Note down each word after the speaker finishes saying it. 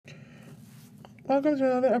Welcome to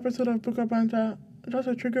another episode of Book Banta. Just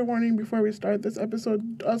a trigger warning before we start. This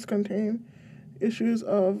episode does contain issues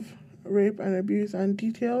of rape and abuse and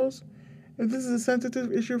details. If this is a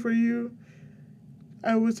sensitive issue for you,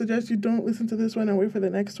 I would suggest you don't listen to this one and wait for the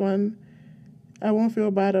next one. I won't feel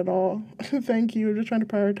bad at all. Thank you. We're just trying to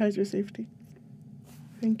prioritize your safety.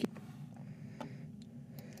 Thank you.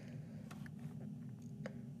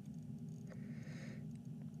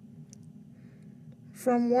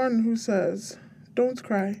 From one who says, "Don't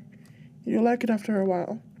cry. You'll like it after a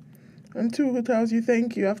while." And two who tells you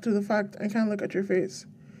thank you after the fact and can't look at your face.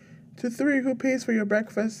 To three who pays for your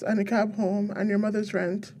breakfast and a cab home and your mother's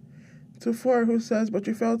rent. To four who says, "But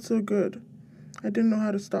you felt so good. I didn't know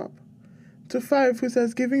how to stop." To five who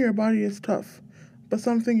says, "Giving your body is tough, but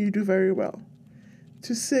something you do very well."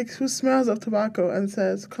 To six who smells of tobacco and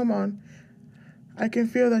says, "Come on, I can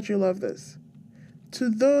feel that you love this." To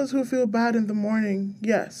those who feel bad in the morning,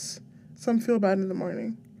 yes, some feel bad in the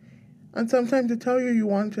morning. And sometimes they tell you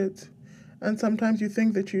want it, and sometimes you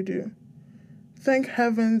think that you do. Thank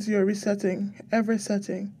heavens you're resetting, ever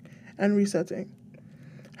setting, and resetting.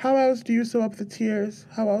 How else do you sew up the tears?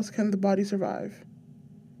 How else can the body survive?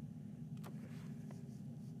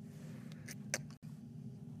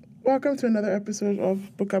 Welcome to another episode of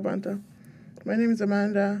Bukabanta. My name is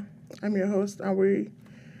Amanda. I'm your host, and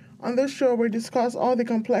on this show we discuss all the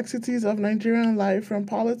complexities of Nigerian life, from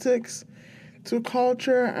politics to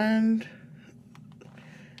culture and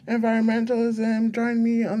environmentalism. Join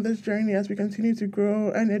me on this journey as we continue to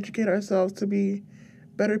grow and educate ourselves to be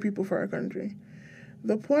better people for our country.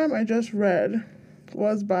 The poem I just read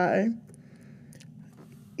was by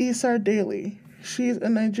Isar Daly. She's a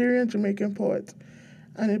Nigerian Jamaican poet,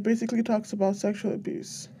 and it basically talks about sexual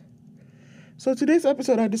abuse. So today's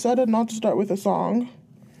episode, I decided not to start with a song,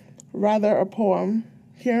 rather a poem,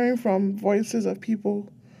 hearing from voices of people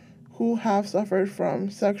who have suffered from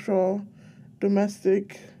sexual,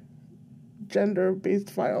 domestic, gender-based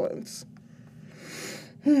violence.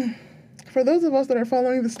 For those of us that are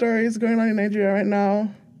following the stories going on in Nigeria right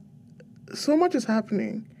now, so much is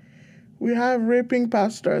happening. We have raping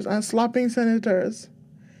pastors and slapping senators.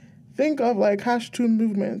 Think of like #2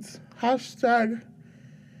 movements. Hashtag,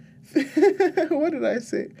 what did I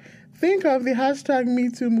say? Think of the hashtag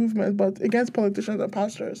 #MeToo movement, but against politicians and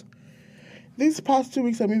pastors. These past 2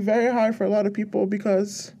 weeks have been very hard for a lot of people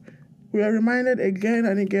because we are reminded again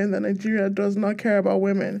and again that Nigeria does not care about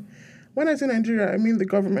women. When I say Nigeria, I mean the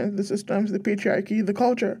government, the systems, the patriarchy, the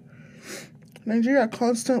culture. Nigeria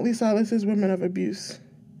constantly silences women of abuse.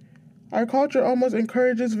 Our culture almost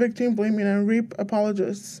encourages victim blaming and rape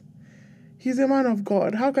apologists. He's a man of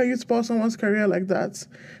God. How can you spoil someone's career like that?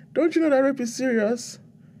 Don't you know that rape is serious?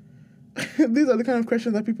 These are the kind of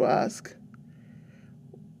questions that people ask.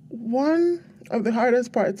 One of the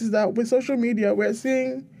hardest parts is that with social media, we're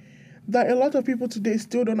seeing that a lot of people today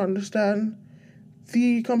still don't understand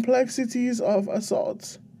the complexities of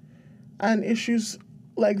assault and issues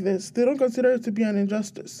like this. They don't consider it to be an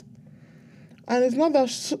injustice. And it's not that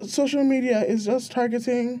social media is just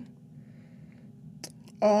targeting,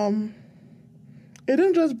 it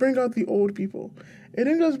didn't just bring out the old people. It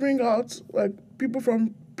didn't just bring out like people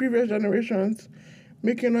from previous generations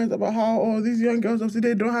making noise about how, oh, these young girls of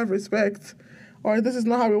today don't have respect, or this is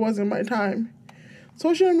not how it was in my time.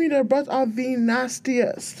 Social media brought out the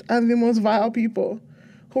nastiest and the most vile people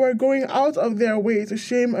who are going out of their way to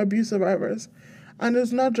shame abuse survivors. And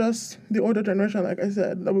it's not just the older generation, like I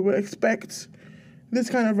said, that we would expect this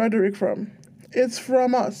kind of rhetoric from. It's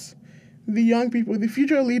from us, the young people, the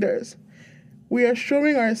future leaders. We are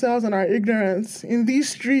showing ourselves and our ignorance in these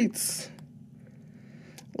streets.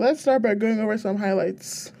 Let's start by going over some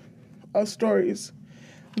highlights of stories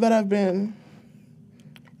that have been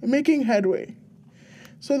making headway.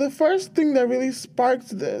 So the first thing that really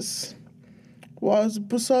sparked this was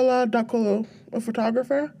Busola Dakolo, a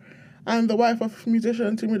photographer, and the wife of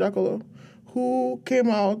musician Timi Dakolo, who came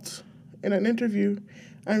out in an interview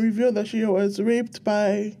and revealed that she was raped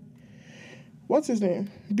by, what's his name?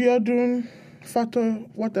 Biodun Fato,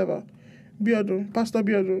 whatever. Biodun, Pastor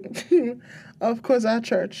Biodun, of Koza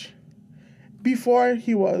Church. Before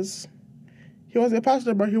he was a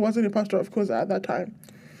pastor, but he wasn't a pastor of Koza at that time.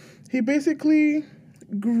 He basically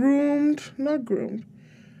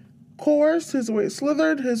coerced his way,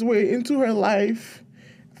 slithered his way into her life,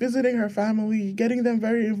 visiting her family, getting them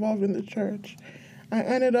very involved in the church, and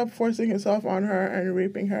ended up forcing himself on her and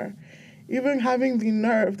raping her, even having the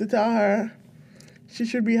nerve to tell her she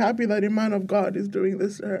should be happy that a man of God is doing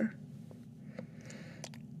this to her.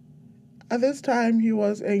 At this time, he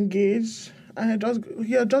was engaged, and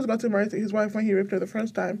he had just gotten married to his wife when he raped her the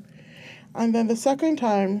first time. And then the second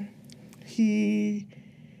time, he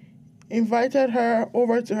invited her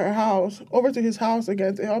over to his house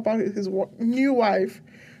again to help out his new wife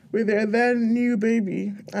with their then new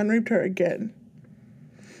baby, and raped her again.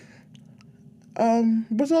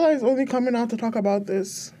 Busola is only coming out to talk about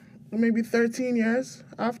this maybe 13 years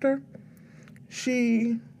after.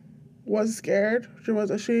 She was scared. She was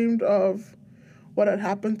ashamed of what had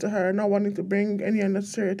happened to her, not wanting to bring any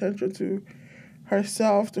unnecessary attention to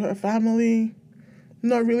herself, to her family,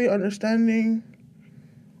 not really understanding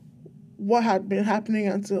what had been happening,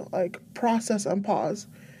 and to process and pause.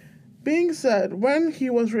 Being said, when he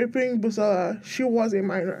was raping Busola, she was a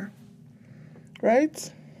minor,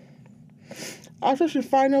 right? After she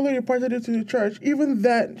finally reported it to the church, even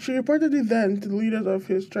then, she reported it then to the leaders of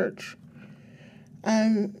his church.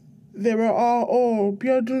 And they were all, oh,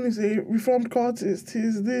 Biodun is a reformed cultist,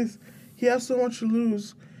 he's this, he has so much to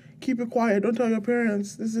lose, keep it quiet, don't tell your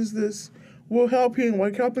parents, this, we'll help him,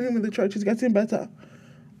 we're helping him in the church, he's getting better.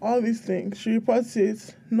 All these things. She reports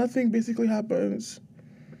it, nothing basically happens.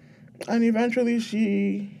 And eventually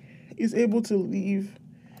she is able to leave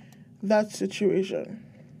that situation.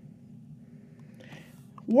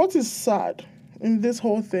 What is sad in this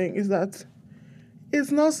whole thing is that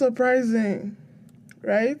it's not surprising,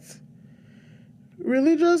 right?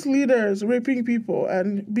 Religious leaders raping people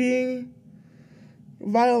and being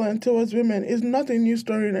violent towards women is not a new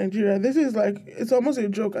story in Nigeria. This is it's almost a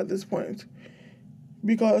joke at this point,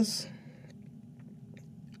 because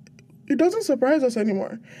it doesn't surprise us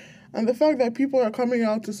anymore. And the fact that people are coming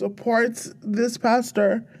out to support this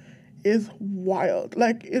pastor is wild.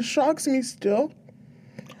 It shocks me still.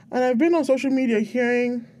 And I've been on social media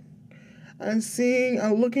hearing and seeing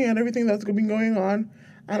and looking at everything that's been going on,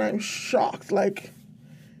 and I'm shocked.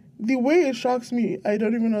 The way it shocks me, I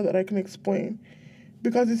don't even know that I can explain.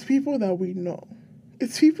 Because it's people that we know.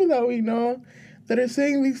 It's people that we know that are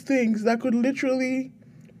saying these things that could literally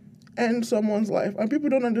end someone's life. And people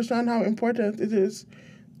don't understand how important it is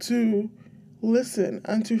to listen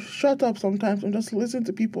and to shut up sometimes and just listen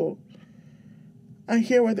to people and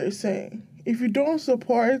hear what they're saying. If you don't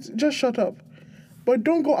support, just shut up. But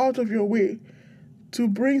don't go out of your way to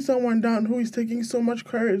bring someone down who is taking so much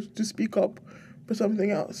courage to speak up for something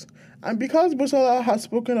else. And because Busola has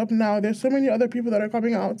spoken up now, there's so many other people that are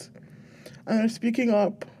coming out and are speaking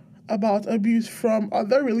up about abuse from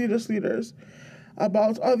other religious leaders,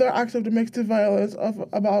 about other acts of domestic violence,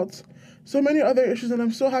 about so many other issues. And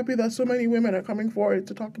I'm so happy that so many women are coming forward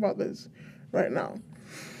to talk about this right now.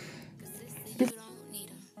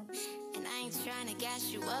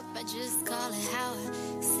 I just call it how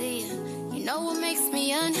I see it. You know what makes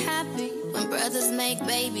me unhappy? When brothers make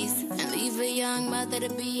babies and leave a young mother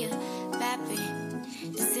to be a pappy.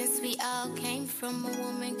 And since we all came from a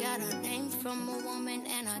woman, got our name from a woman,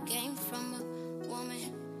 and our game from a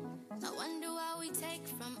woman, I wonder why we take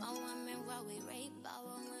from a woman while we rape our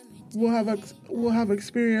women. We'll have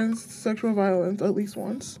experienced sexual violence at least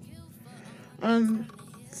once. And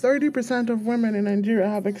 30% of women in Nigeria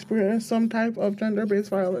have experienced some type of gender-based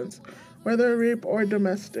violence, whether rape or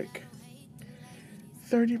domestic.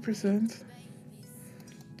 30%.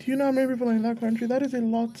 Do you know how many people are in that country? That is a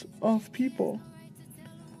lot of people.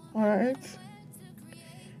 Alright?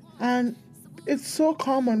 And it's so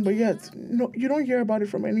common, but yet no, you don't hear about it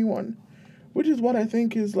from anyone, which is what I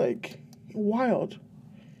think is wild.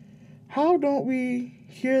 How don't we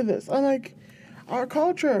hear this? And our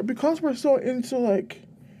culture, because we're so into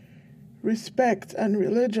respect and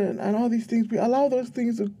religion and all these things, we allow those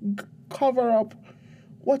things to cover up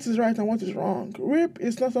what is right and what is wrong. Rape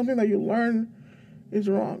is not something that you learn is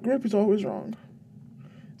wrong. Rape is always wrong.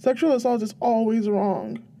 Sexual assault is always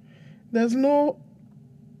wrong. There's no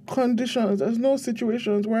conditions, there's no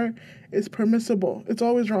situations where it's permissible. It's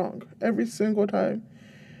always wrong, every single time.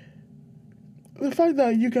 The fact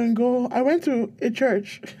that you can go... I went to a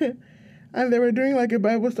church and they were doing a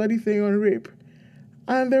Bible study thing on rape.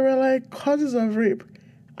 And there were causes of rape.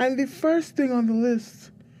 And the first thing on the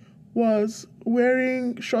list was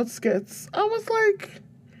wearing short skirts. I was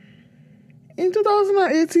in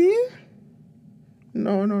 2018?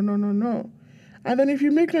 No. And then if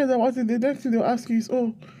you make noise about it, the next thing they'll ask you is,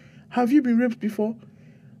 oh, have you been raped before?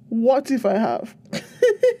 What if I have?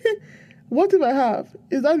 What if I have?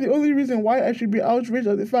 Is that the only reason why I should be outraged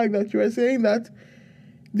at the fact that you are saying that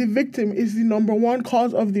the victim is the number one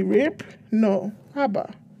cause of the rape? No.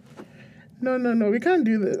 Haba. No, we can't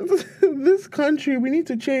do this. This country, we need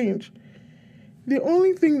to change. The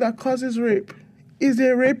only thing that causes rape is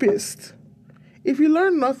a rapist. If you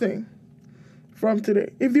learn nothing from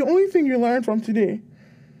today, if the only thing you learn from today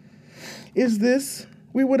is this,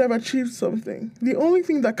 we would have achieved something. The only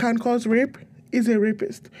thing that can cause rape is a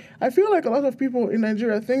rapist. I feel like a lot of people in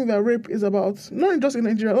Nigeria think that rape is about, not just in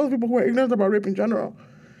Nigeria, a lot of people who are ignorant about rape in general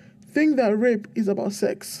think that rape is about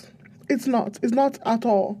sex. It's not. It's not at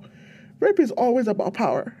all. Rape is always about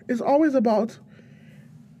power. It's always about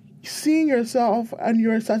seeing yourself and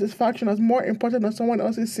your satisfaction as more important than someone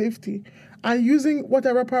else's safety and using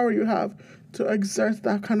whatever power you have to exert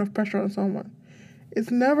that kind of pressure on someone.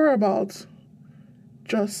 It's never about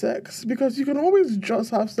just sex, because you can always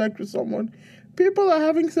just have sex with someone. People are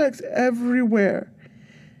having sex everywhere.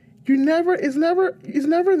 It's never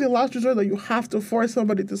the last resort that you have to force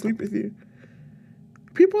somebody to sleep with you.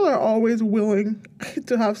 People are always willing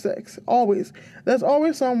to have sex. Always. There's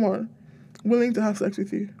always someone willing to have sex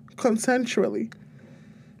with you, consensually.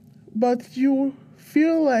 But you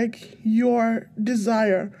feel like your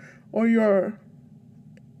desire or your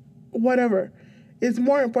whatever is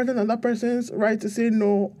more important than that person's right to say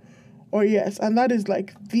no or yes. And that is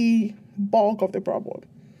like the bulk of the problem.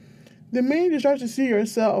 The minute you start to see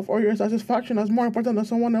yourself or your satisfaction as more important than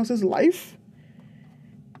someone else's life,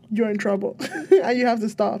 you're in trouble. And you have to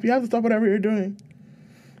stop. You have to stop whatever you're doing.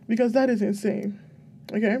 Because that is insane.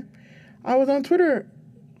 Okay? I was on Twitter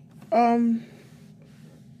 2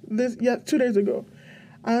 days ago.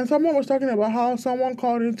 And someone was talking about how someone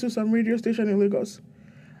called into some radio station in Lagos.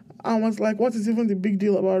 I was like, what is even the big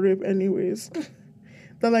deal about rape anyways?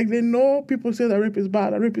 That like they know people say that rape is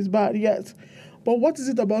bad, and rape is bad, yes. But what is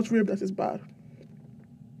it about rape that is bad?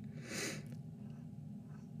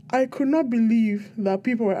 I could not believe that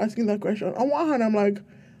people were asking that question. On one hand, I'm like,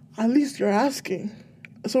 at least you're asking.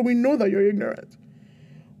 So we know that you're ignorant.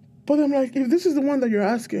 But I'm like, if this is the one that you're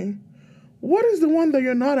asking, what is the one that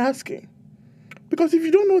you're not asking? Because if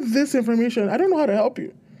you don't know this information, I don't know how to help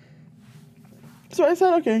you. So I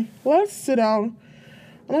said, okay, let's sit down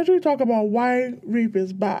and actually talk about why rape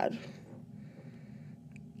is bad.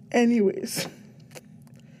 Anyways,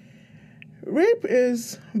 rape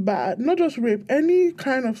is bad. Not just rape, any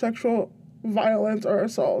kind of sexual violence or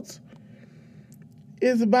assault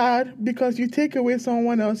is bad because you take away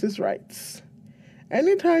someone else's rights.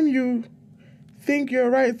 Anytime you think your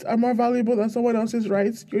rights are more valuable than someone else's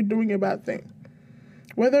rights, you're doing a bad thing.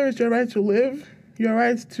 Whether it's your right to live, your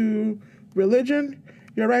right to religion,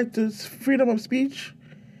 your right to freedom of speech,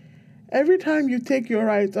 every time you take your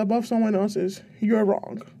rights above someone else's, you're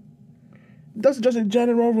wrong. That's just a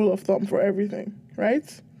general rule of thumb for everything,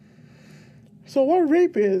 right? So what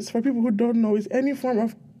rape is, for people who don't know, is any form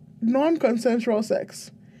of non-consensual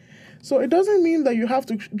sex. So it doesn't mean that you have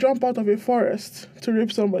to jump out of a forest to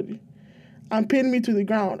rape somebody and pin me to the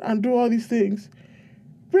ground and do all these things.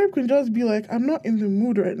 Rape can just be like, I'm not in the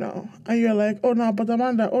mood right now. And you're like, oh, no, but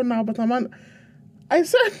Amanda. I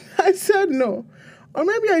said no. Or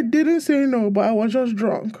maybe I didn't say no, but I was just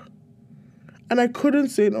drunk. And I couldn't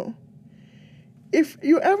say no. If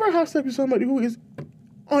you ever have sex with somebody who is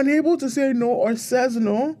unable to say no or says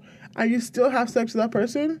no, and you still have sex with that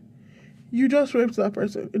person, you just raped that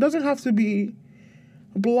person. It doesn't have to be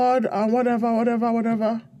blood and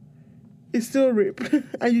whatever. It's still rape.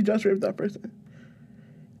 And you just raped that person.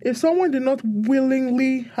 If someone did not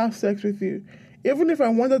willingly have sex with you, even if I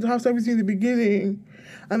wanted to have sex with you in the beginning,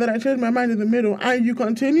 and then I changed my mind in the middle, and you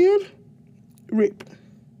continued, rape.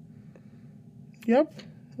 Yep,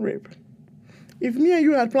 rape. If me and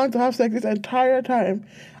you had planned to have sex this entire time,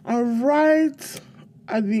 and right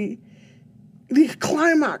at the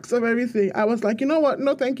climax of everything, I was like, you know what,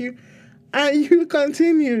 no thank you, and you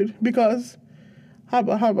continued, because,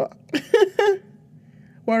 haba.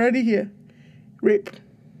 We're already here. Rape.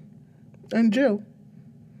 And jail.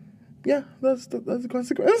 Yeah, that's the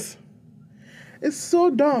consequence. It's so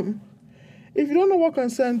dumb. If you don't know what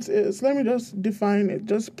consent is, let me just define it,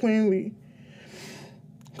 just plainly.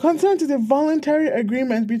 Consent is a voluntary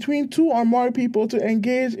agreement between two or more people to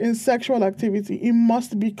engage in sexual activity. It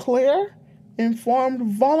must be clear,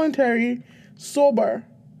 informed, voluntary, sober,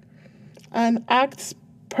 and act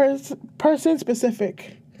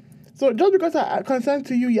person-specific. So just because I consent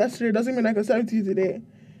to you yesterday doesn't mean I consent to you today.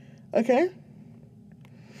 Okay?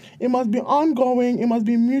 It must be ongoing, it must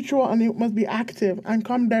be mutual, and it must be active and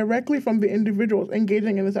come directly from the individuals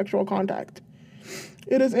engaging in the sexual contact.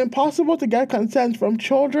 It is impossible to get consent from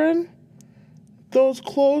children, those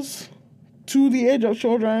close to the age of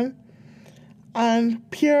children, and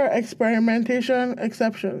peer experimentation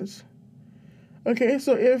exceptions. Okay,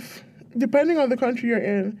 so if, depending on the country you're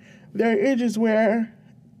in, there are ages where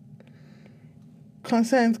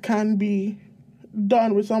consent can be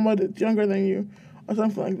done with someone that's younger than you or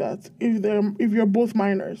something like that, if you're both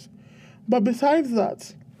minors. But besides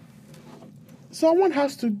that, someone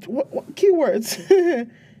has to, keywords,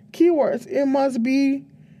 it must be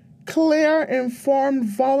clear, informed,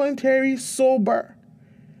 voluntary, sober,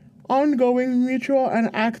 ongoing, mutual, and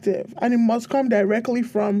active. And it must come directly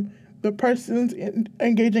from the persons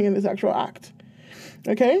engaging in the sexual act.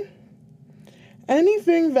 Okay?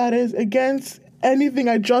 Anything that is against anything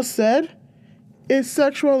I just said is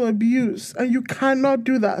sexual abuse, and you cannot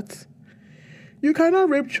do that. You cannot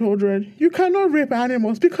rape children. You cannot rape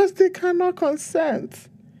animals because they cannot consent.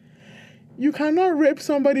 You cannot rape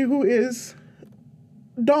somebody who is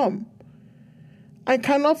dumb. I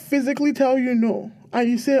cannot physically tell you no. And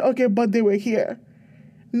you say, okay, but they were here.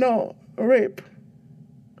 No, rape,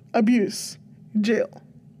 abuse, jail.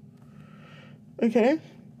 Okay?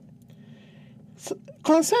 So,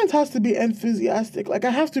 consent has to be enthusiastic. Like, I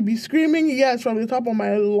have to be screaming yes from the top of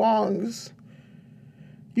my lungs.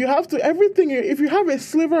 You have to, if you have a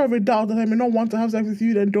sliver of a doubt that I may not want to have sex with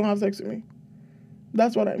you, then don't have sex with me.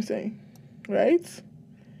 That's what I'm saying. Right?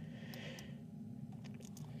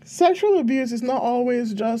 Sexual abuse is not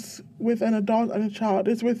always just with an adult and a child.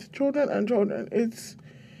 It's with children and children. It's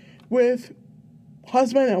with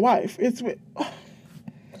husband and wife. It's with...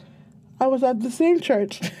 I was at the same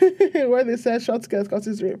church where they said short skirts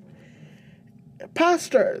causes rape.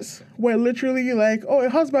 Pastors were literally like, oh, a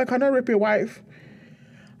husband cannot rape a wife.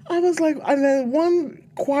 I was like, and then one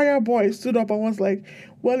choir boy stood up and was like,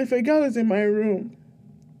 well, if a girl is in my room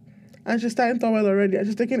and she's tying towel already and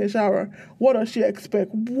she's taking a shower, what does she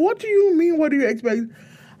expect? What do you mean, what do you expect?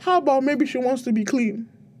 How about maybe she wants to be clean?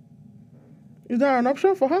 Is that an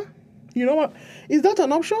option for her? You know what? Is that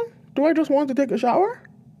an option? Do I just want to take a shower?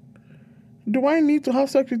 Do I need to have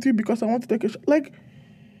sex with you because I want to take a shower? Like,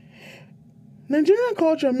 Nigerian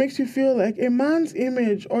culture makes you feel like a man's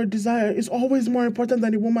image or desire is always more important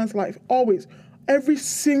than a woman's life. Always. Every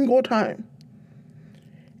single time.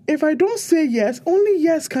 If I don't say yes, only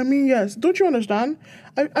yes can mean yes. Don't you understand?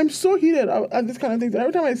 I'm so heated at this kind of thing.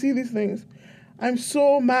 Every time I see these things, I'm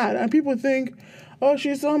so mad. And people think, oh,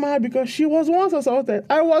 she's so mad because she was once assaulted.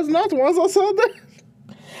 I was not once assaulted.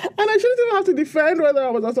 And I shouldn't even have to defend whether I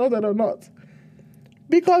was assaulted or not.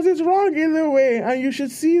 Because it's wrong either way, and you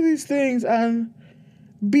should see these things and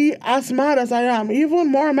be as mad as I am,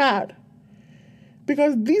 even more mad.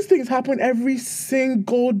 Because these things happen every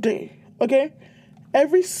single day, okay?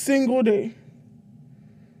 Every single day.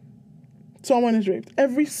 Someone is raped.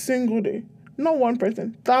 Every single day. Not one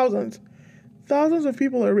person. Thousands. Thousands of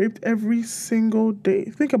people are raped every single day.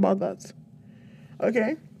 Think about that.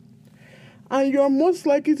 Okay? And you're most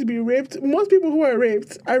likely to be raped. Most people who are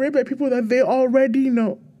raped by people that they already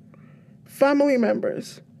know. Family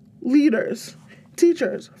members, leaders,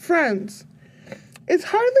 teachers, friends. It's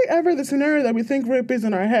hardly ever the scenario that we think rape is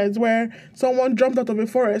in our heads, where someone jumped out of a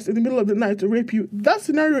forest in the middle of the night to rape you. That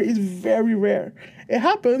scenario is very rare. It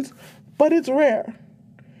happens, but it's rare.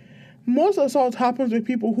 Most assault happens with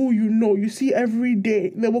people who you know, you see every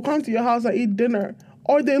day. They will come to your house and eat dinner,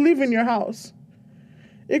 or they live in your house.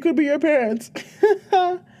 It could be your parents.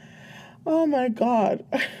 Oh my God.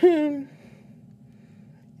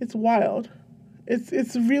 It's wild.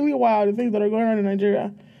 It's really wild, the things that are going on in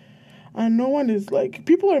Nigeria. And no one is like,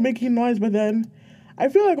 people are making noise, but then I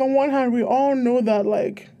feel like on one hand, we all know that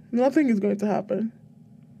like nothing is going to happen.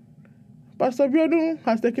 Pastor Biodun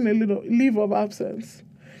has taken a little leave of absence.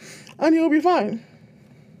 And he'll be fine.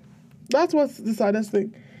 That's what's the saddest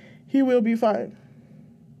thing. He will be fine.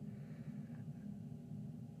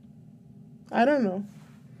 I don't know.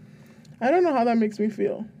 I don't know how that makes me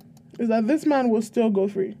feel. Is that this man will still go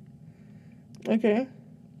free. Okay?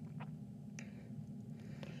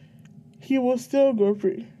 He will still go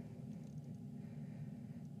free.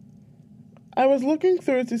 I was looking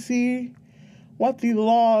through to see what the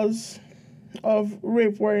laws of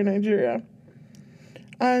rape were in Nigeria.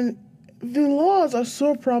 And the laws are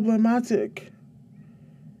so problematic.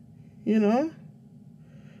 You know?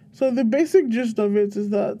 So the basic gist of it is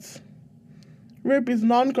that rape is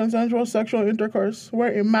non-consensual sexual intercourse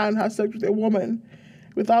where a man has sex with a woman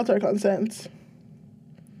without her consent.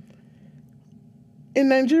 In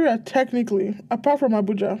Nigeria, technically, apart from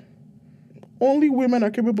Abuja, only women are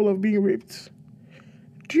capable of being raped.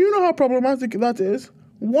 Do you know how problematic that is?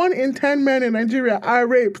 1 in 10 men in Nigeria are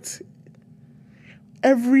raped.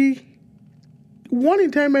 1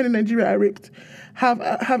 in 10 men in Nigeria are raped,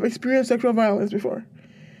 have experienced sexual violence before.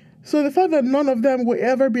 So the fact that none of them will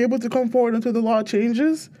ever be able to come forward until the law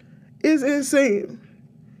changes is insane.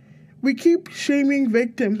 We keep shaming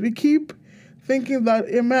victims. We keep thinking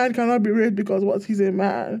that a man cannot be raped because he's a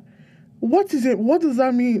man. What is it? What does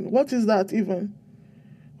that mean? What is that even?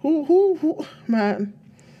 Who, man.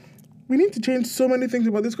 We need to change so many things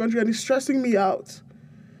about this country, and it's stressing me out.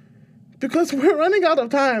 Because we're running out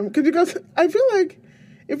of time. Because I feel like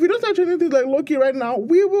If we don't start treating things like Loki right now,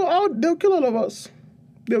 they'll kill all of us.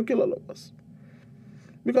 They'll kill all of us.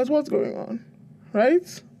 Because what's going on,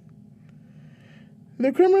 right?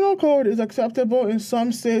 The criminal code is acceptable in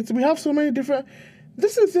some states. We have so many different...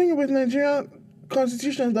 This is the thing with Nigerian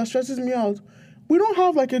constitutions that stresses me out. We don't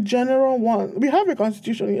have like a general one. We have a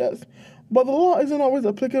constitution, yes, but the law isn't always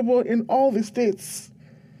applicable in all the states.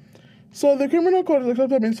 So the criminal code is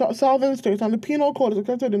accepted in southern states, and the penal code is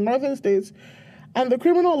accepted in northern states, and the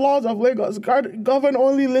criminal laws of Lagos govern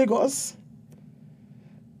only Lagos.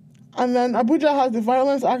 And then Abuja has the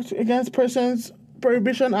Violence Act Against Persons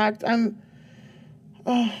Prohibition Act, and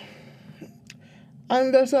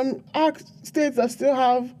there's some states that still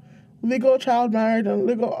have legal child marriage and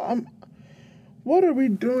legal... what are we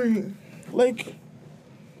doing? Like,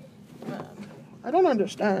 I don't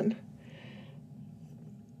understand.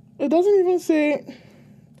 It doesn't even say...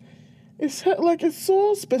 It's like, it's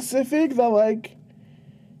so specific that, like,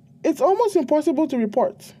 it's almost impossible to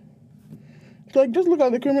report. Like, just look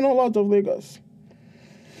at the criminal laws of Lagos.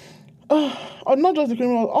 Or not just the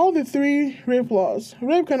criminal, all the 3 rape laws.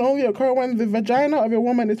 Rape can only occur when the vagina of a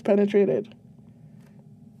woman is penetrated.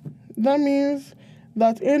 That means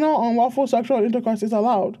that anal unlawful sexual intercourse is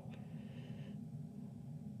allowed.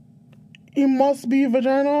 It must be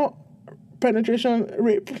vaginal penetration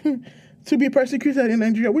rape to be persecuted in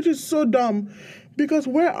Nigeria, which is so dumb. Because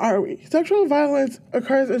where are we? Sexual violence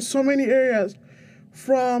occurs in so many areas,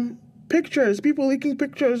 from pictures, people leaking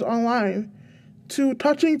pictures online, to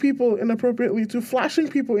touching people inappropriately, to flashing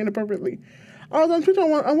people inappropriately. I was on Twitter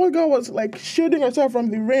and one girl was like shielding herself from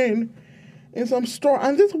the rain in some store,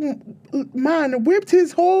 and this man whipped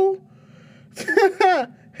his whole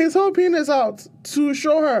penis out to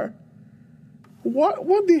show her.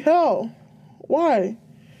 What the hell? Why?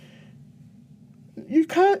 You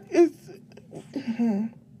can't... It's...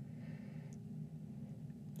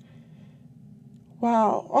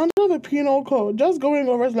 Wow. Under the penal code, just going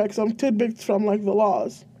over like some tidbits from like the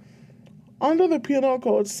laws. Under the penal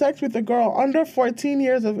code, sex with a girl under 14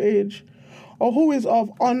 years of age or who is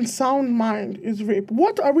of unsound mind is rape.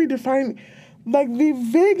 What are we defining? Like, the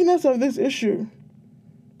vagueness of this issue.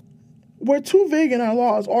 We're too vague in our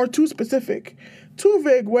laws, or too specific. Too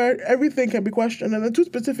vague where everything can be questioned, and then too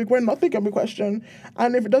specific where nothing can be questioned.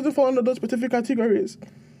 And if it doesn't fall under those specific categories,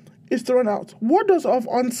 it's thrown out. What does of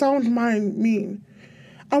unsound mind mean?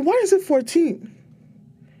 And why is it 14?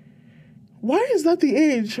 Why is that the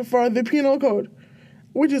age for the penal code,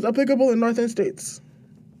 which is applicable in northern states?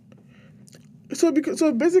 So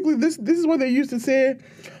basically, this is what they used to say.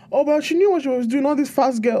 Oh, but she knew what she was doing. All these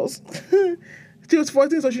fast girls. She was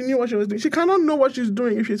 14, so she knew what she was doing. She cannot know what she's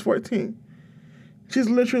doing if she's 14. She's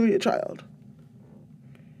literally a child.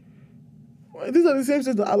 These are the same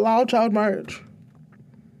states that allow child marriage.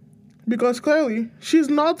 Because clearly, she's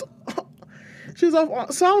of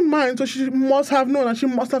sound mind, so she must have known and she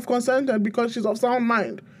must have consented because she's of sound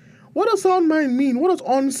mind. What does sound mind mean? What does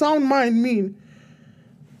unsound mind mean?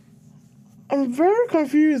 I'm very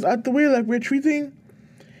confused at the way like we're treating.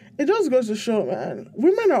 It just goes to show, man,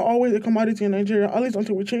 women are always a commodity in Nigeria, at least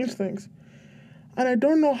until we change things. And I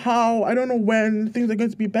don't know how, I don't know when things are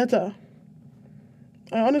going to be better.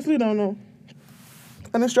 I honestly don't know.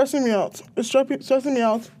 And it's stressing me out. It's stressing me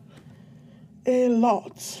out a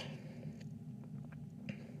lot.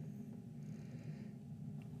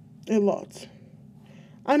 A lot.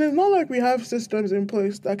 And it's not like we have systems in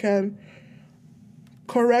place that can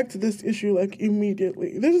correct this issue like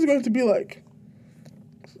immediately. This is going to be like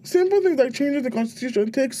simple things like changing the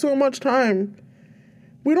constitution take so much time.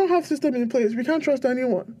 We don't have systems in place. We can't trust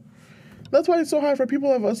anyone. That's why it's so hard for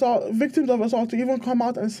victims of assault to even come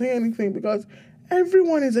out and say anything, because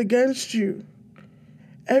everyone is against you.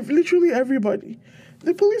 Literally everybody.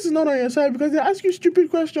 The police is not on your side because they ask you stupid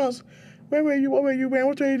questions. Where were you? What were you wearing?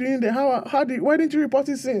 What were you doing there? Why didn't you report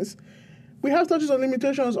it since? We have statutes of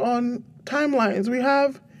limitations on timelines. We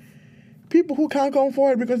have people who can't come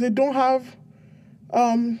forward because they don't have,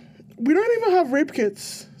 we don't even have rape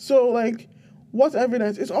kits. So, like, what's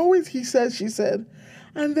evidence? It's always he said, she said.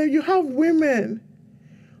 And then you have women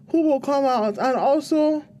who will come out and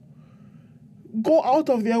also go out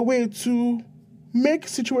of their way to make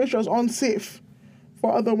situations unsafe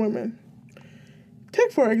for other women.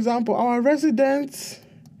 Take, for example, our resident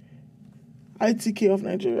ITK of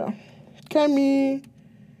Nigeria, Kemi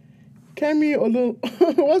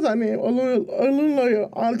what's her name? Olunloyo,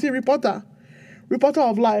 Auntie Reporter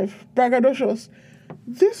of Life, braggadocious.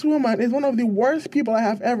 This woman is one of the worst people I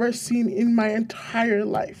have ever seen in my entire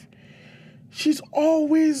life. She's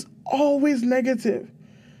always negative.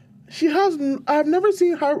 I've never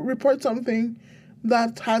seen her report something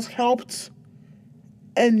that has helped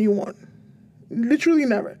anyone. Literally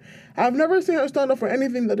never. I've never seen her stand up for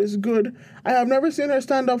anything that is good. I have never seen her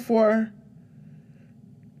stand up for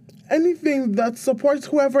anything that supports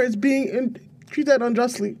whoever is being treated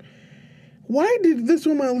unjustly. Why did this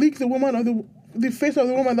woman leak the woman of the face of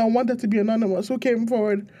the woman that wanted to be anonymous, who came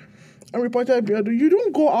forward and reported Biodun? You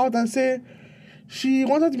don't go out and say she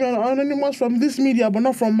wanted to be anonymous from this media, but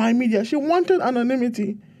not from my media. She wanted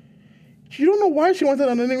anonymity. You don't know why she wanted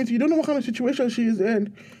anonymity. You don't know what kind of situation she is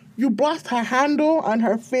in. You blast her handle and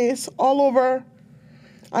her face all over,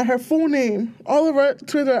 and her full name all over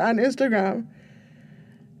Twitter and Instagram.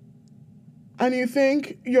 And you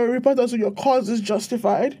think your reporter, so your cause is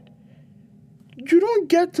justified. You don't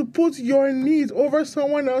get to put your needs over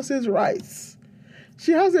someone else's rights.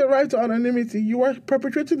 She has a right to anonymity. You are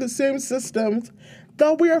perpetrating the same systems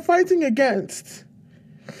that we are fighting against.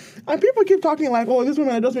 And people keep talking like, oh, these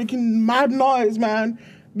women are just making mad noise, man,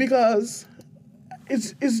 because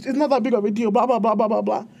it's not that big of a deal, blah, blah, blah, blah, blah,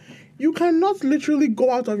 blah. You cannot literally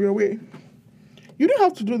go out of your way. You didn't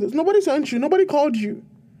have to do this. Nobody sent you. Nobody called you.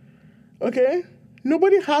 Okay?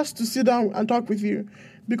 Nobody has to sit down and talk with you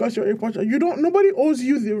because you're a reporter. Nobody owes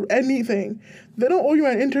you anything. They don't owe you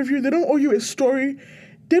an interview. They don't owe you a story.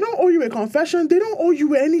 They don't owe you a confession. They don't owe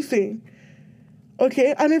you anything.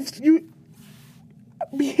 Okay? And if you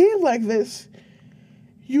behave like this,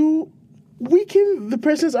 you weaken the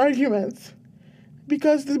person's argument,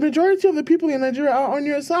 because the majority of the people in Nigeria are on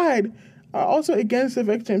your side, are also against the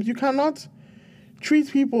victims. You cannot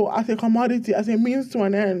treat people as a commodity, as a means to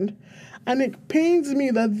an end. And it pains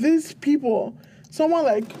me that these people, someone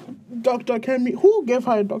like Dr. Kemi, who gave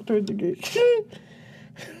her a doctorate degree?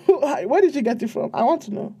 Where did she get it from? I want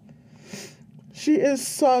to know. She is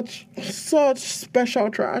such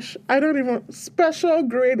special trash. Special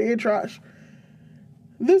grade A trash.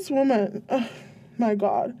 This woman, oh my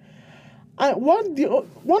God. One of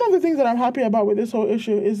the things that I'm happy about with this whole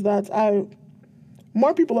issue is that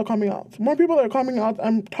more people are coming out. More people are coming out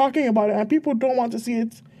and talking about it, and people don't want to see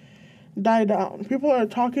it die down. People are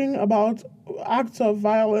talking about acts of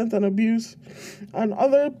violence and abuse, and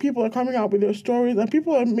other people are coming out with their stories, and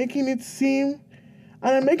people are making it seem,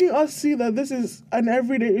 and are making us see that this is an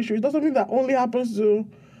everyday issue. It's not something that only happens to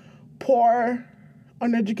poor,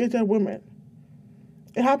 uneducated women.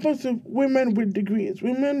 It happens to women with degrees,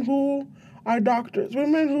 women who are doctors,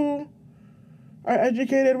 women who are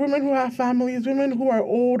educated, women who have families, women who are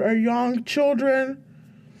old or young, children.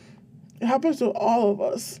 It happens to all of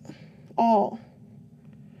us. All.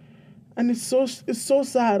 And it's so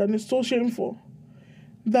sad and it's so shameful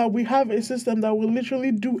that we have a system that will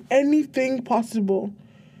literally do anything possible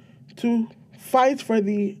to fight for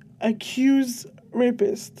the accused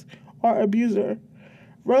rapist or abuser,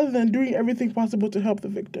 rather than doing everything possible to help the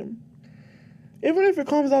victim. Even if it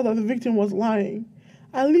comes out that the victim was lying,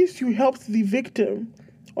 at least you helped the victim,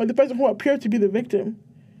 or the person who appeared to be the victim.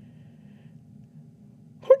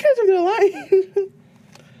 Who cares if they're lying?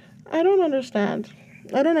 I don't understand,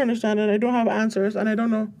 and I don't have answers, and I don't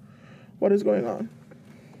know what is going on.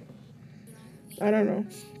 I don't know.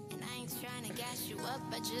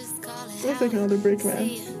 Let's take another break, man.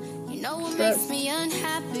 You know what makes me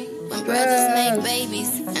unhappy? When brothers make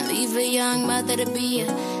babies and leave a young mother to be a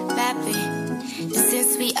pappy. And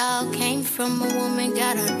since we all came from a woman,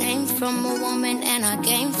 got our name from a woman, and our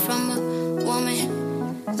game from a woman,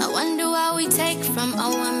 I wonder why we take from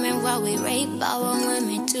our women, why we rape our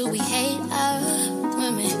women, do we hate our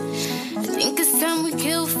women? I think it's time we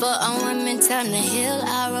kill for our women, time to heal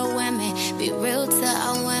our women, be real to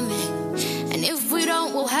our women. And if we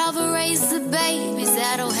don't, we'll have a race of babies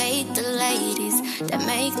that'll hate the ladies that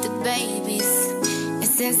make the babies. And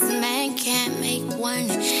since a man can't make one,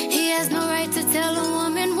 he has no right to tell a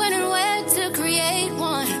woman when and where to create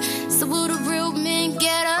one. So will the real men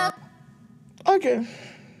get up? Okay.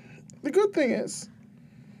 The good thing is,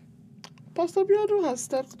 Pastor Biodun has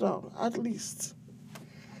stepped down, at least.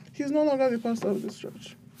 He's no longer the pastor of this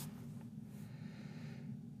church.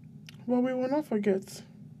 But we will not forget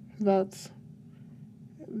that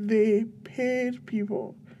they paid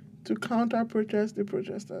people to counter-protest the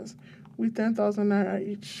protesters with 10,000 naira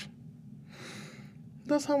each.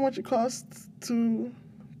 That's how much it costs to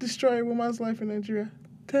destroy a woman's life in Nigeria.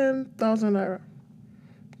 10,000 naira.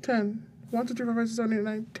 10. 1, 2, 3, 4, 5, 6, 7, 8,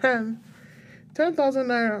 9, 10. 10,000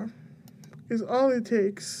 naira is all it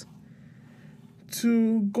takes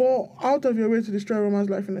to go out of your way to destroy a woman's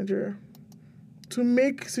life in Nigeria. To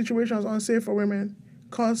make situations unsafe for women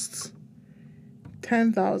costs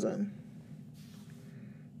 10,000.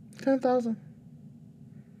 10,000.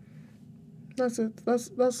 That's it.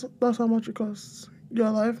 That's how much it costs.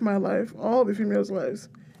 Your life, my life, all the females' lives.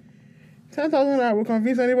 10,000 naira will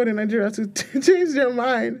convince anybody in Nigeria to change their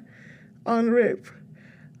mind on rape.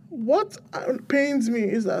 What pains me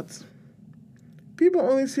is that people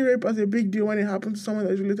only see rape as a big deal when it happens to someone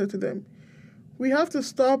that is related to them. We have to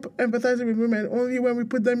stop empathizing with women only when we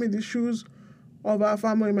put them in the shoes of our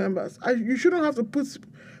family members. You shouldn't have to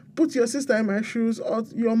put your sister in my shoes or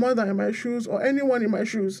your mother in my shoes or anyone in my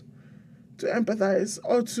shoes to empathize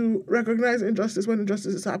or to recognize injustice when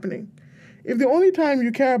injustice is happening. If the only time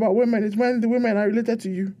you care about women is when the women are related to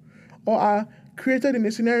you or are created in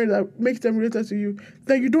a scenario that makes them related to you,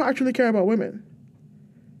 then you don't actually care about women.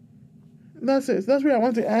 That's it. That's where I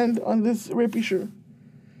want to end on this rape issue.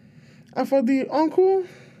 And for the uncle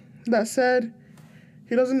that said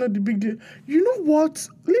he doesn't know the big deal, you know what?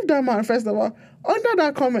 Leave that man, first of all. Under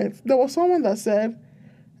that comment, there was someone that said,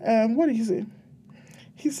 what did he say?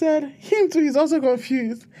 He said, him too, he's also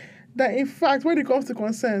confused that in fact, when it comes to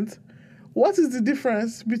consent, what is the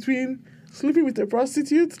difference between sleeping with a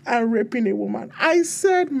prostitute and raping a woman? I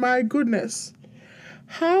said, my goodness,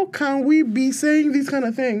 how can we be saying these kind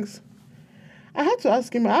of things? I had to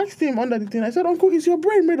ask him. I asked him under the thing. I said, Uncle, is your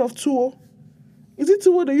brain made of tuwo? Is it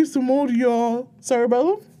tuwo they used to mold your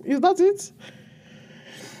cerebellum? Is that it?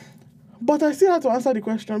 But I still had to answer the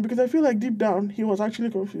question because I feel like deep down he was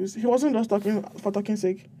actually confused. He wasn't just talking for talking's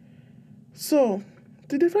sake. So,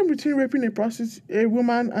 the difference between raping a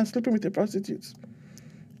woman and sleeping with a prostitute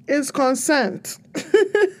is consent.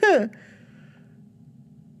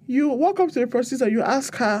 You walk up to a prostitute, you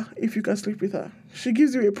ask her if you can sleep with her. She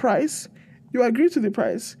gives you a price. You agree to the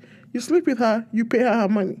price. You sleep with her, you pay her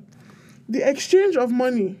money. The exchange of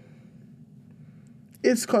money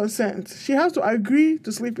is consent. She has to agree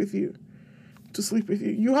to sleep with you.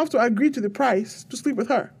 You have to agree to the price to sleep with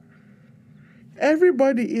her.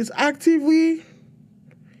 Everybody is actively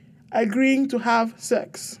agreeing to have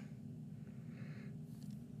sex.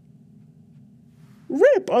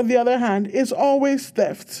 Rape, on the other hand, is always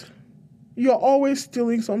theft. You're always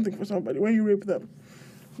stealing something from somebody when you rape them.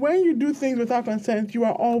 When you do things without consent, you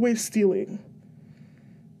are always stealing.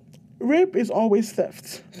 Rape is always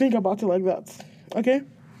theft. Think about it like that, okay?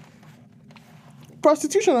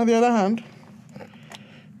 Prostitution, on the other hand,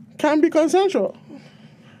 can be consensual.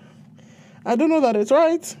 I don't know that it's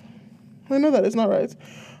right. I know that it's not right.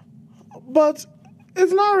 But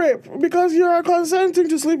it's not rape because you are consenting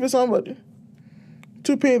to sleep with somebody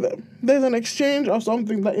to pay them. There's an exchange of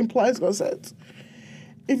something that implies consent.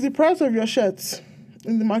 If the price of your shirts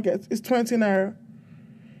in the market is 20 naira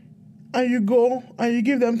and you go and you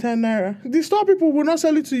give them 10 naira, the store people will not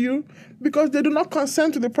sell it to you because they do not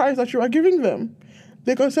consent to the price that you are giving them.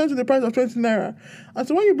 They consent to the price of 20 naira. And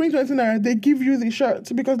so when you bring 20 naira, they give you the shirt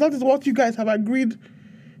because that is what you guys have agreed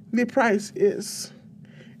the price is.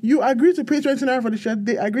 You agree to pay 20 naira for the shirt,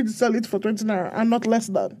 they agree to sell it for 20 naira and not less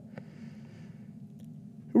than.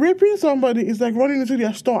 Raping somebody is like running into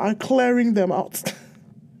their store and clearing them out.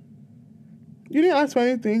 You didn't ask for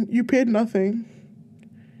anything. You paid nothing.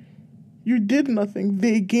 You did nothing.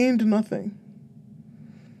 They gained nothing.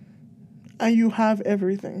 And you have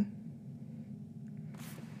everything.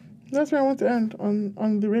 That's where I want to end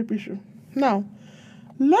on the rape issue. Now,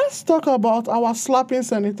 let's talk about our slapping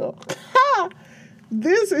senator.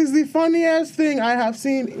 This is the funniest thing I have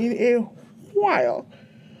seen in a while.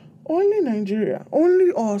 Only Nigeria,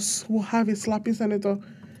 only us will have a slapping senator.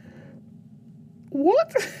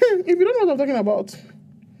 What? If you don't know what I'm talking about,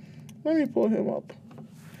 let me pull him up.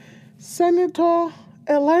 Senator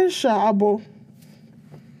Elisha Abo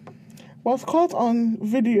was caught on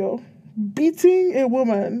video beating a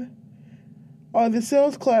woman or the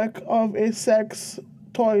sales clerk of a sex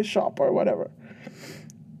toy shop or whatever.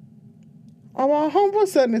 Our humble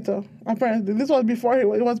senator, apparently, this was before it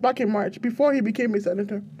was back in March, before he became a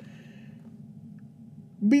senator,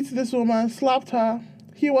 beat this woman, slapped her.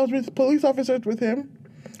 He was with police officers with him.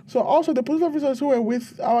 So also the police officers who were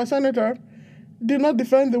with our senator did not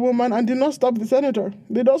defend the woman and did not stop the senator.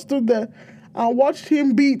 They just stood there and watched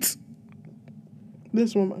him beat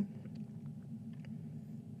this woman.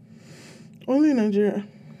 Only in Nigeria,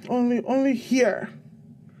 only here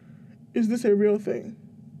is this a real thing.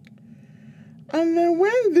 And then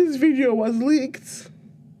when this video was leaked,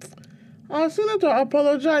 our senator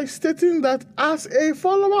apologized, stating that as a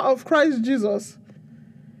follower of Christ Jesus,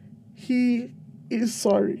 he is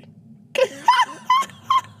sorry.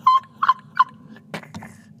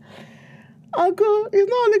 Uncle, it's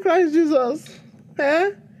not only Christ Jesus.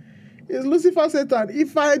 It's Lucifer Satan.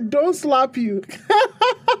 If I don't slap you.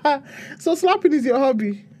 So slapping is your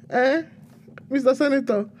hobby. Mr.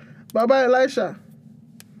 Senator, Baba Elisha.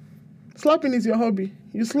 Slapping is your hobby.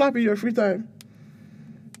 You slap in your free time.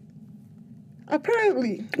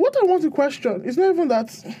 Apparently, what I want to question is not even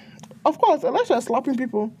that. Of course, Elisha is slapping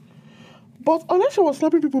people. But Elisha was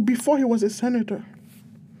slapping people before he was a senator.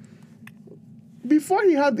 Before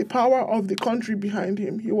he had the power of the country behind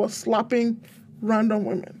him, he was slapping random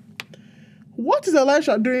women. What is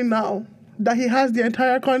Elisha doing now that he has the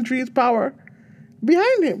entire country's power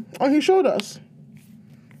behind him, on his shoulders?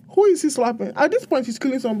 Who is he slapping? At this point, he's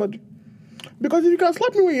killing somebody. Because if you can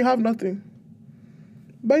slap me when you have nothing,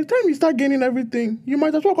 by the time you start gaining everything, you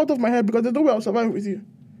might as well cut off my head because there's no way I'll survive with you.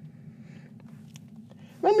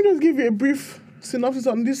 Let me just give you a brief synopsis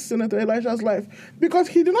on this Senator Elisha's life, because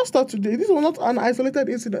he did not start today. This was not an isolated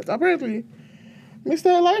incident. Apparently, Mr.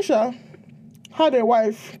 Elisha had a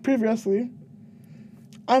wife previously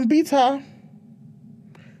and beat her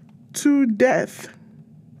to death.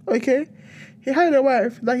 Okay? He had a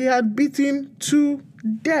wife that he had beaten to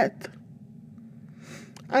death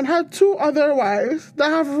and had 2 other wives that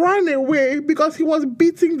have run away because he was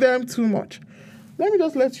beating them too much. Let me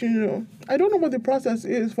just let you know, I don't know what the process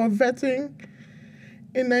is for vetting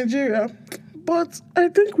in Nigeria, but I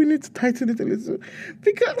think we need to tighten it a little.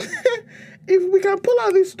 Because if we can pull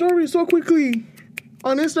out this story so quickly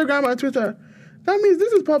on Instagram and Twitter, that means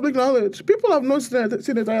this is public knowledge. People have known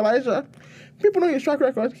Senator Elisha. People know his track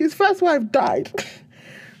record. His first wife died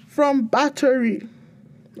from battery.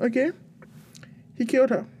 Okay? He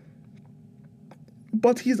killed her.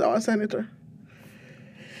 But he's our senator.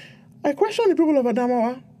 I question the people of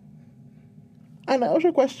Adamawa. And I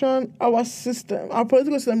also question our system, our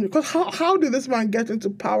political system. Because how did this man get into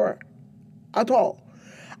power at all?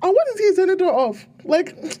 And what is he a senator of?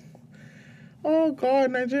 Like, oh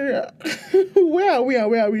God, Nigeria. Where are we and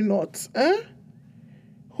where are we not?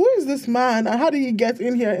 Who is this man and how did he get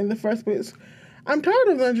in here in the first place? I'm tired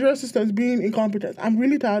of Nigerian systems being incompetent. I'm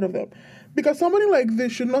really tired of them. Because somebody like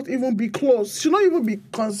this should not even be close, should not even be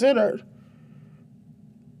considered.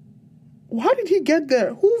 How did he get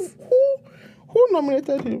there? Who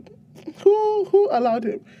nominated him? Who allowed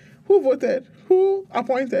him? Who voted? Who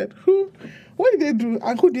appointed? What did they do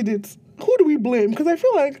and who did it? Who do we blame? Because I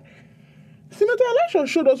feel like Senator Elisha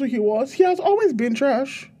showed us who he was. He has always been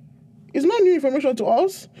trash. It's not new information to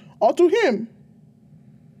us or to him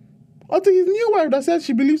or to his new wife that says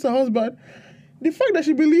she believes her husband. The fact that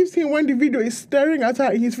she believes him when the video is staring at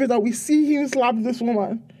her in his face, that we see him slap this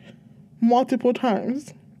woman multiple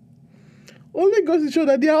times, only goes to show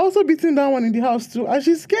that they are also beating that one in the house too, and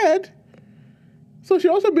she's scared. So she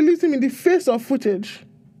also believes him in the face of footage.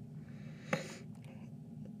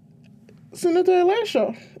 Senator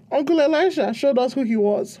Elisha, Uncle Elisha, showed us who he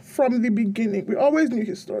was from the beginning. We always knew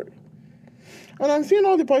his story. And I'm seeing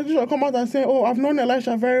all the politicians come out and say, oh, I've known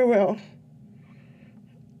Elisha very well.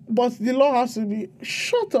 But the law has to be,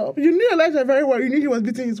 shut up. You knew Elisha very well. You knew he was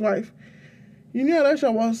beating his wife. You knew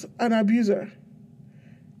Elisha was an abuser.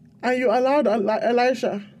 And you allowed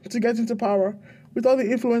Elisha to get into power with all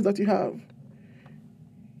the influence that you have.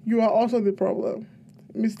 You are also the problem,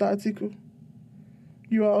 Mr. Atiku.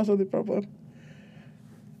 You are also the problem.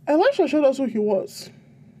 Elisha showed us who he was,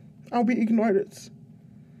 and we ignored it.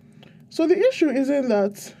 So the issue isn't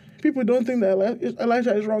that people don't think that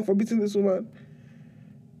Elisha is wrong for beating this woman.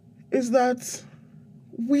 It's that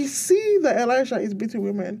we see that Elisha is beating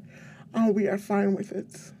women, and we are fine with it.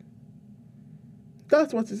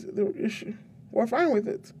 That's what is the issue. We're fine with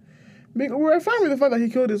it. We're fine with the fact that he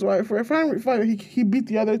killed his wife. We're fine with the fact that he beat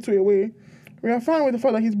the other 2 away. We are fine with the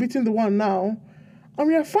fact that he's beating the one now. And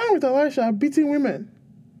we are fine with Elisha beating women.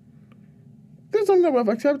 This is something that we have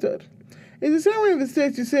accepted. It's the same way in the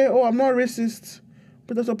States you say, oh, I'm not racist,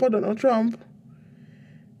 but I support Donald Trump.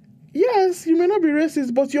 Yes, you may not be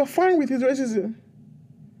racist, but you're fine with his racism.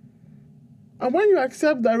 And when you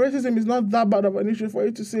accept that racism is not that bad of an issue for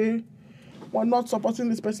you to say, we're not supporting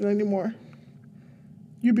this person anymore,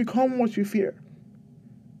 you become what you fear.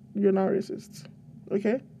 You're not racist.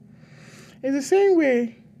 Okay? In the same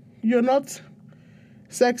way, you're not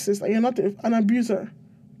sexist and you're not an abuser,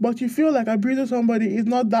 but you feel like abusing somebody is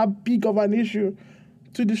not that big of an issue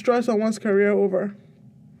to destroy someone's career over,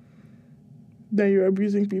 then you're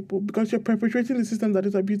abusing people because you're perpetuating the system that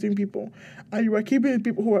is abusing people, and you are keeping the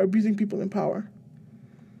people who are abusing people in power.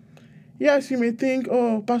 Yes, you may think,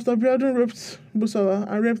 oh, Pastor Biodun raped Busola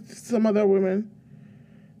and raped some other women,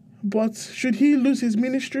 but should he lose his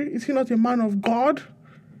ministry? Is he not a man of God?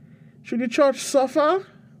 Should the church suffer?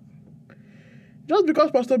 Just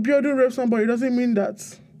because Pastor Biodun raped somebody doesn't mean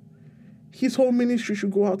that his whole ministry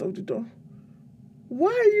should go out of the door.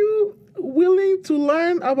 Why are you willing to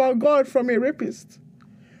learn about God from a rapist?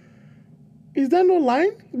 Is there no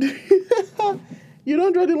line? You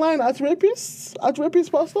don't draw the line at rapists, at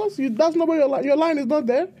rapist pastors? That's not where your line is not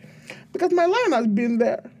there. Because my line has been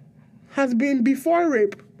there. Has been before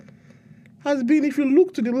rape. Has been if you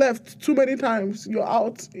look to the left too many times, you're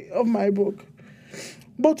out of my book.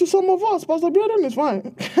 But to some of us, Pastor Biodun is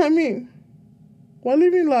fine. I mean, we're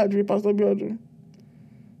living large with Pastor Biodun.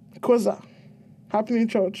 Koza, happening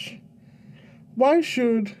church. Why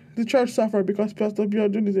should the church suffer because Pastor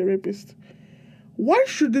Biodun is a rapist? Why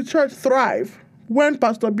should the church thrive when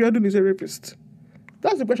Pastor Biodun is a rapist?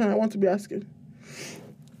 That's the question I want to be asking.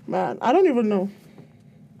 Man, I don't even know.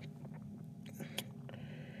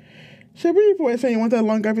 Shabi people were saying you wanted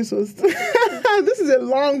long episodes. This is a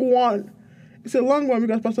long one. It's a long one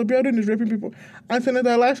because Pastor Biodun is raping people. And Senator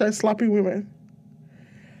Elisha is slapping women.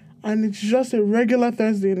 And it's just a regular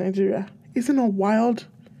Thursday in Nigeria. Isn't it wild?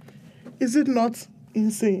 Is it not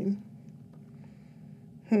insane?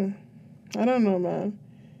 I don't know, man.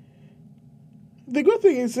 The good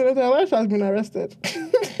thing is Senator Elisha has been arrested.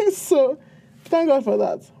 So, thank God for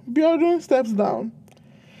that. Biodun steps down.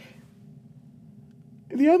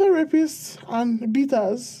 The other rapists and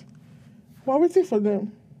beaters, we're waiting for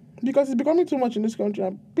them. Because it's becoming too much in this country.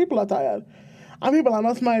 And people are tired. And people are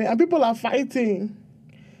not smiling. And people are fighting.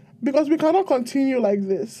 Because we cannot continue like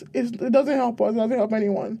this. It doesn't help us. It doesn't help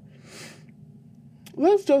anyone.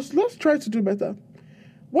 Let's try to do better.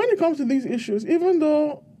 When it comes to these issues, even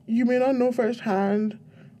though you may not know firsthand,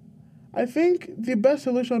 I think the best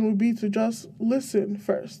solution would be to just listen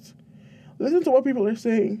first. Listen to what people are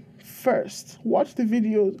saying first. Watch the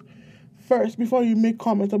videos first before you make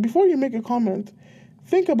comments. Or before you make a comment,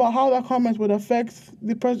 think about how that comment would affect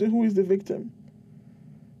the person who is the victim.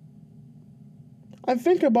 And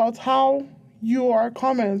think about how your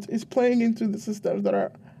comment is playing into the systems that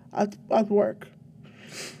are at work.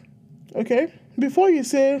 Okay? Before you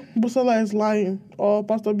say Busola is lying or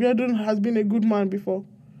Pastor Biodun has been a good man before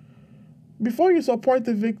you support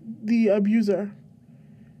the abuser,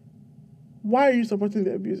 why are you supporting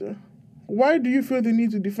the abuser? Why do you feel the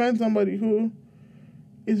need to defend somebody who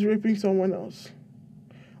is raping someone else?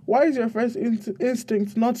 Why is your first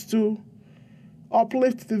instinct not to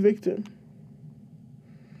uplift the victim?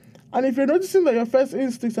 And if you're noticing that your first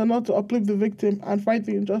instincts are not to uplift the victim and fight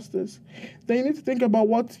the injustice, then you need to think about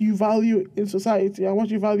what you value in society and what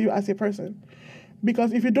you value as a person.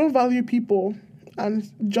 Because if you don't value people and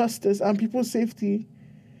justice and people's safety,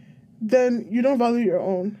 then you don't value your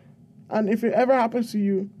own. And if it ever happens to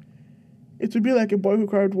you, it would be like a boy who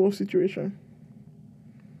cried wolf situation.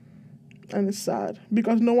 And it's sad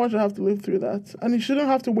because no one should have to live through that. And you shouldn't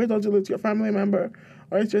have to wait until it's your family member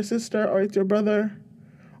or it's your sister or it's your brother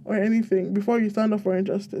or anything before you stand up for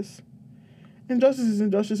injustice. Injustice is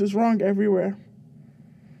injustice. It's wrong everywhere.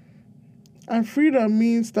 And freedom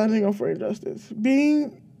means standing up for injustice.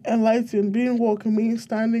 Being enlightened, being woke means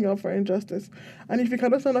standing up for injustice. And if you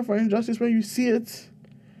cannot stand up for injustice when you see it,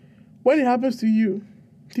 when it happens to you,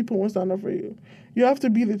 people won't stand up for you. You have to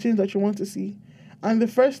be the change that you want to see. And the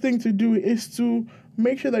first thing to do is to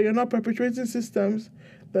make sure that you're not perpetuating systems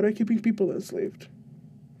that are keeping people enslaved.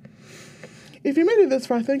 If you made it this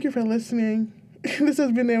far, thank you for listening. This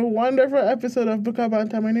has been a wonderful episode of Buka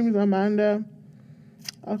Banta. My name is Amanda.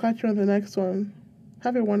 I'll catch you on the next one.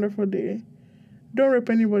 Have a wonderful day. Don't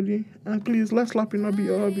rape anybody. And please, let slapping not be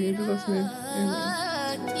your hobby. In Jesus' name, amen.